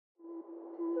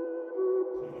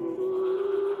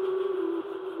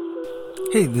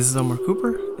Hey, this is Omar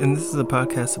Cooper, and this is a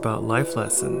podcast about life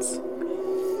lessons.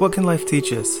 What can life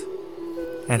teach us,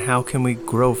 and how can we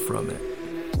grow from it?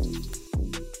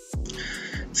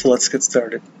 So let's get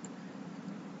started.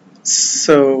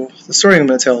 So the story I'm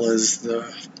going to tell is the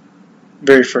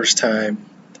very first time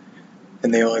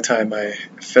and the only time I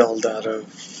failed out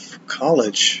of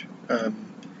college.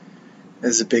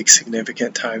 Is a big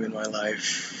significant time in my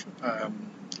life.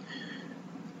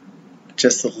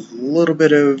 Just a little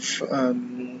bit of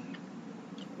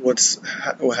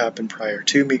what happened prior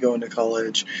to me going to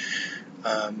college.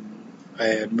 I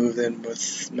had moved in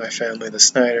with my family, the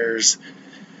Snyders.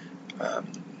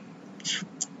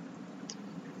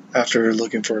 After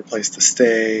looking for a place to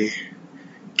stay,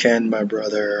 Ken, my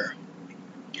brother,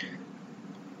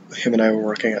 him and I were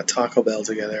working at Taco Bell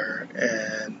together,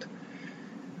 and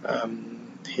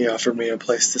he offered me a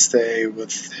place to stay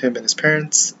with him and his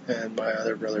parents and my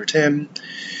other brother Tim,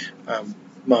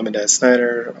 Mom and Dad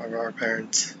Snyder are our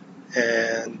parents,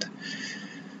 and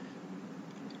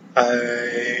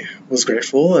I was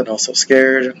grateful and also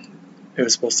scared. It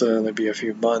was supposed to only be a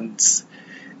few months,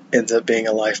 ends up being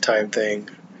a lifetime thing.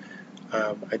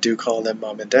 I do call them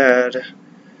Mom and Dad.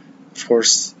 Of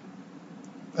course,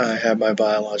 I have my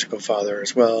biological father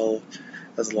as well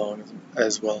as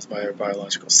my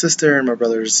biological sister and my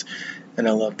brothers, and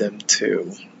I love them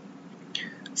too.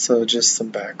 So just some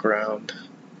background.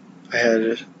 I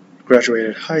had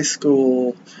graduated high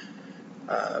school,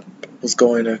 was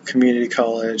going to community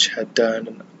college, had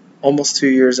done almost 2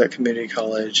 years at community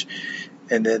college,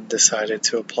 and then decided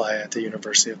to apply at the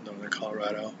University of Northern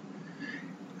Colorado.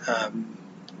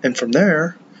 And from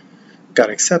there, got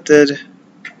accepted,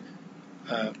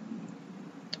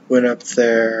 went up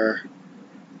there,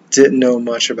 didn't know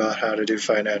much about how to do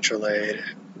financial aid,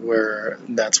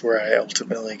 that's where I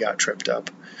ultimately got tripped up.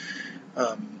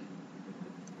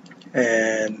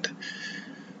 And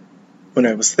when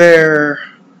I was there,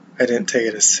 I didn't take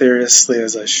it as seriously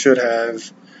as I should have.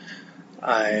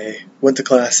 I went to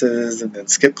classes and then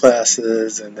skipped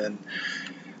classes and then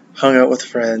hung out with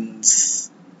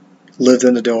friends, lived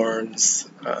in the dorms,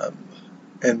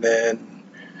 and then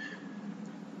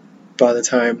by the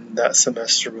time that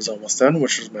semester was almost done,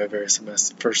 which was my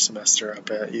first semester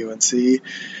up at UNC,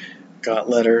 got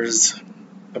letters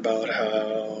about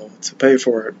how to pay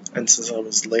for it. And since I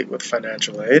was late with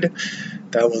financial aid,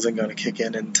 that wasn't going to kick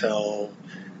in until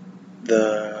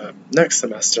the next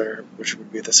semester, which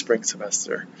would be the spring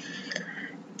semester.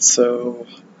 So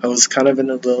I was kind of in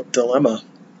a little dilemma.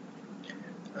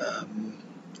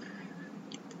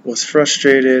 Was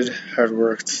frustrated, had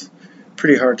worked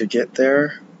pretty hard to get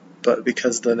there, but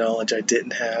because of the knowledge I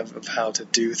didn't have of how to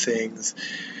do things,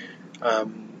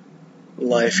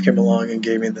 life came along and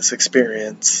gave me this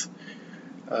experience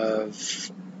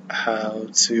of how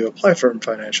to apply for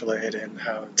financial aid and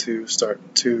how to start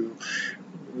to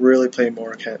really pay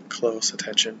more close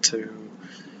attention to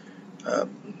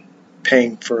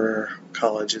paying for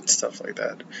college and stuff like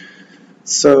that.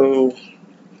 So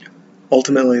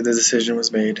ultimately the decision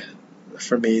was made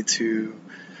for me to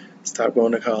stop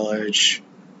going to college,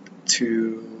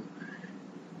 to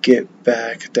get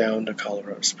back down to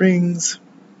Colorado Springs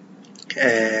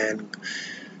and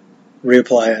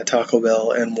reapply at Taco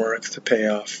Bell and work to pay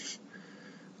off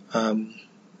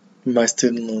my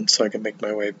student loan so I can make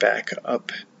my way back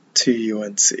up to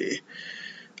UNC.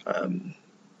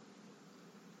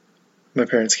 My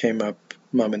parents came up,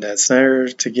 Mom and Dad Snyder,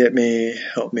 to get me,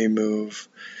 help me move.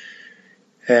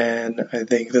 And I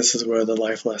think this is where the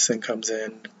life lesson comes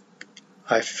in.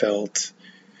 I felt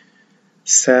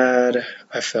sad.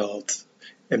 I felt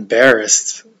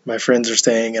embarrassed. My friends are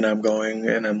staying and I'm going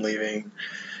and I'm leaving.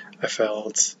 I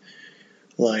felt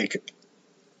like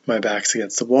my back's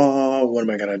against the wall. What am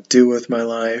I going to do with my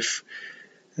life?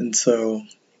 And so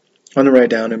on the ride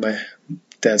down in my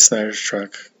dad Snyder's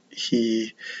truck,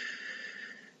 he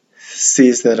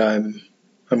sees that I'm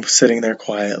sitting there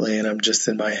quietly and I'm just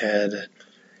in my head.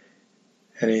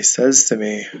 And he says to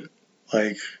me,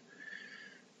 like,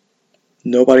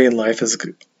 nobody in life is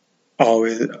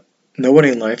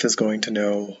going to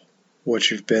know what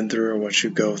you've been through or what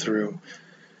you go through.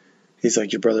 He's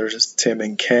like, your brothers Tim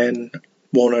and Ken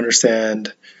won't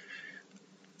understand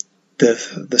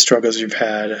the struggles you've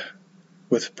had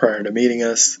with prior to meeting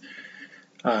us,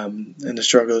 and the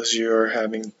struggles you're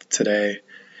having today.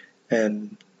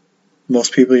 And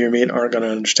most people you meet aren't going to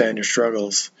understand your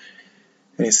struggles.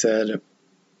 And he said,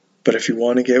 but if you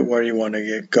want to get where you want to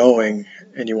get going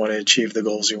and you want to achieve the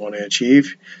goals you want to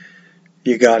achieve,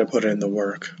 you got to put in the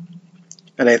work.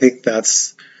 And I think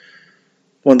that's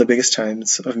one of the biggest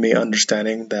times of me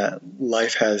understanding that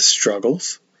life has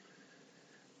struggles,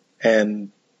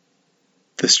 and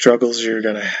the struggles you're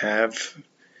going to have,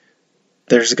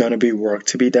 there's going to be work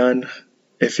to be done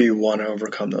if you want to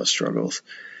overcome those struggles.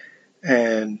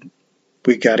 And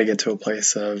we got to get to a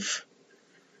place of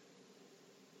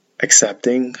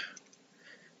accepting,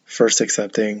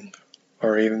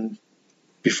 or even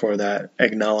before that,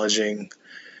 acknowledging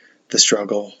the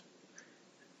struggle,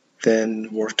 then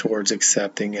work towards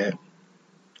accepting it,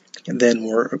 and then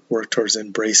work towards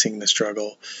embracing the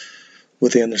struggle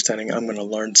with the understanding I'm going to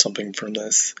learn something from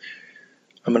this.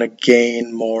 I'm going to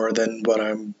gain more than what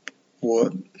I'm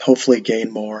would hopefully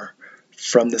gain more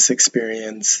from this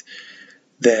experience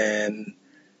than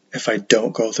if I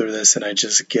don't go through this and I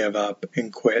just give up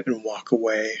and quit and walk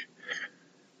away.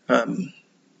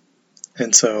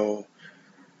 And so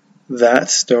that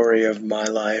story of my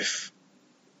life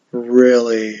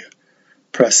really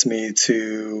pressed me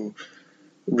to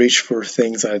reach for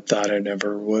things I thought I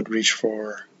never would reach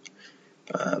for.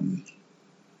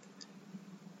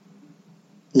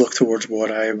 Look towards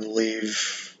what I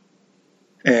believe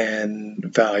and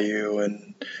value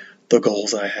and the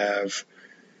goals I have.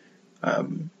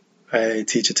 I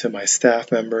teach it to my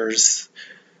staff members.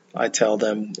 I tell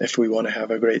them if we want to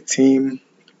have a great team,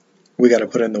 we got to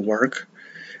put in the work.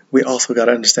 We also got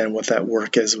to understand what that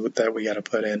work is that we got to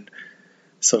put in.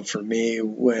 So for me,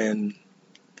 when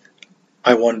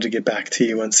I wanted to get back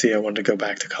to UNC, I wanted to go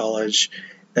back to college,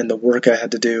 and the work I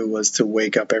had to do was to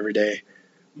wake up every day,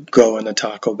 go into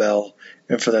Taco Bell,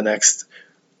 and for the next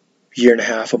year and a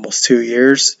half, almost 2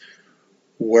 years,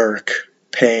 work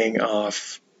paying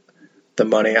off the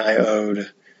money I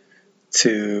owed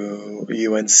to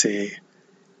UNC.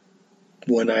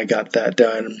 When I got that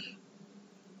done,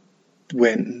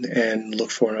 went and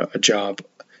looked for a job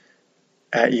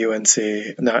at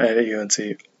UNC, not at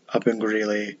UNC, up in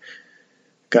Greeley,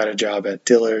 got a job at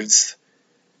Dillard's,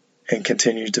 and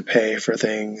continued to pay for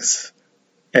things,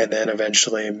 and then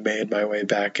eventually made my way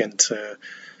back into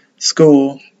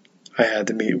school. I had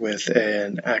to meet with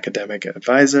an academic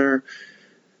advisor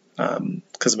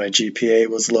because my GPA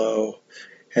was low,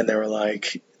 and they were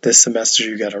like, this semester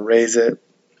you got to raise it.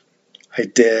 I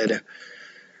did,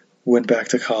 went back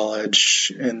to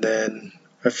college, and then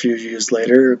a few years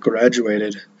later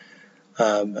graduated.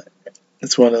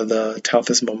 It's one of the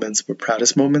toughest moments but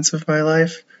proudest moments of my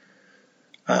life.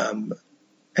 And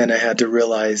I had to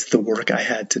realize the work I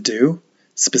had to do,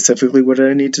 specifically what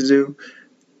I need to do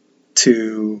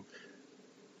to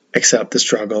accept the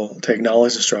struggle, to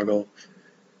acknowledge the struggle,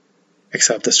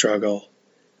 accept the struggle,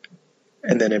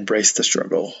 and then embrace the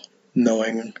struggle,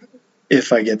 knowing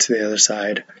if I get to the other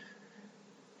side,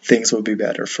 things will be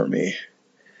better for me.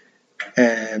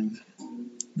 And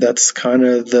that's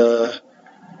that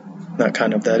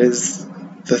is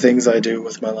the things I do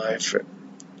with my life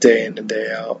day in and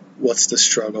day out. What's the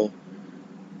struggle?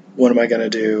 What am I going to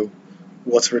do?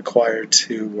 What's required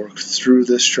to work through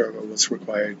this struggle? What's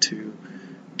required to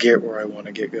get where I want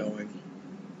to get going?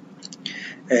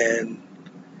 And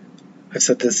I've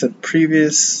said this in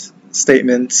previous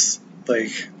statements,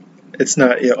 like, it's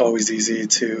not always easy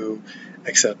to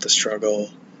accept the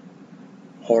struggle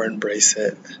or embrace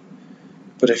it.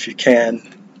 But if you can,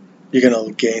 you're going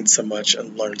to gain so much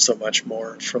and learn so much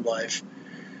more from life.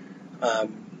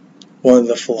 One of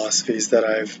the philosophies that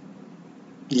I've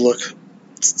looked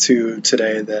to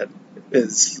today that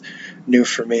is new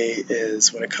for me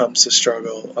is when it comes to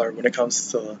struggle, or when it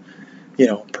comes to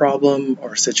problem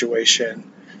or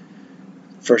situation,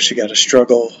 first you got to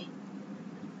struggle,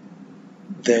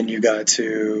 then you got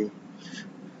to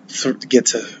get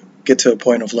to a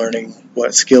point of learning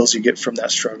what skills you get from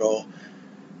that struggle,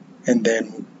 and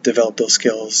then develop those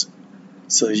skills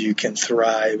so you can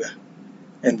thrive.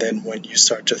 And then when you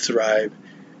start to thrive,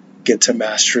 get to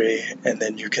mastery, and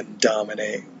then you can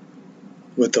dominate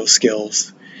with those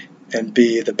skills and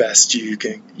be the best you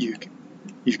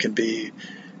can be.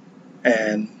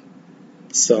 And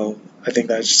so I think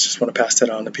that I just want to pass that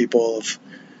on to people of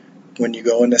when you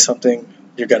go into something,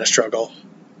 you're going to struggle,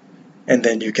 and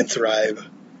then you can thrive,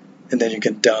 and then you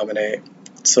can dominate.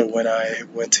 So when I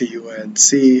went to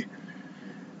UNC,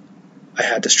 I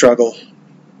had to struggle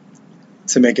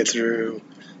to make it through,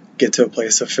 get to a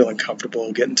place of feeling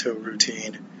comfortable, get into a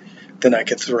routine. Then I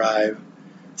could thrive,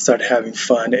 start having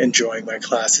fun, enjoying my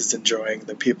classes, enjoying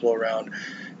the people around,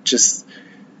 just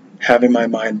having my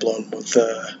mind blown with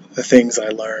the things I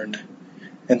learned.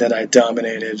 And then I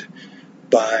dominated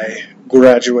by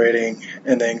graduating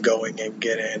and then going and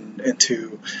getting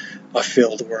into a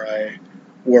field where I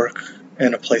work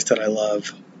in a place that I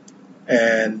love.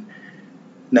 And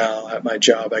now at my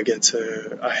job, I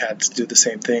had to do the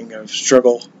same thing of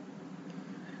struggle.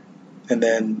 And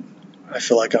then I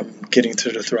feel like I'm getting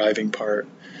to the thriving part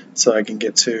so I can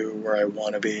get to where I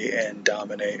want to be and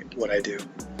dominate what I do.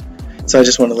 So I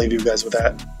just want to leave you guys with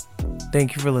that.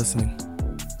 Thank you for listening.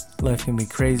 Life can be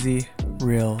crazy,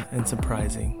 real, and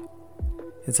surprising.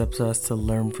 It's up to us to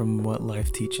learn from what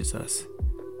life teaches us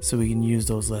so we can use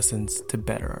those lessons to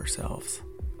better ourselves.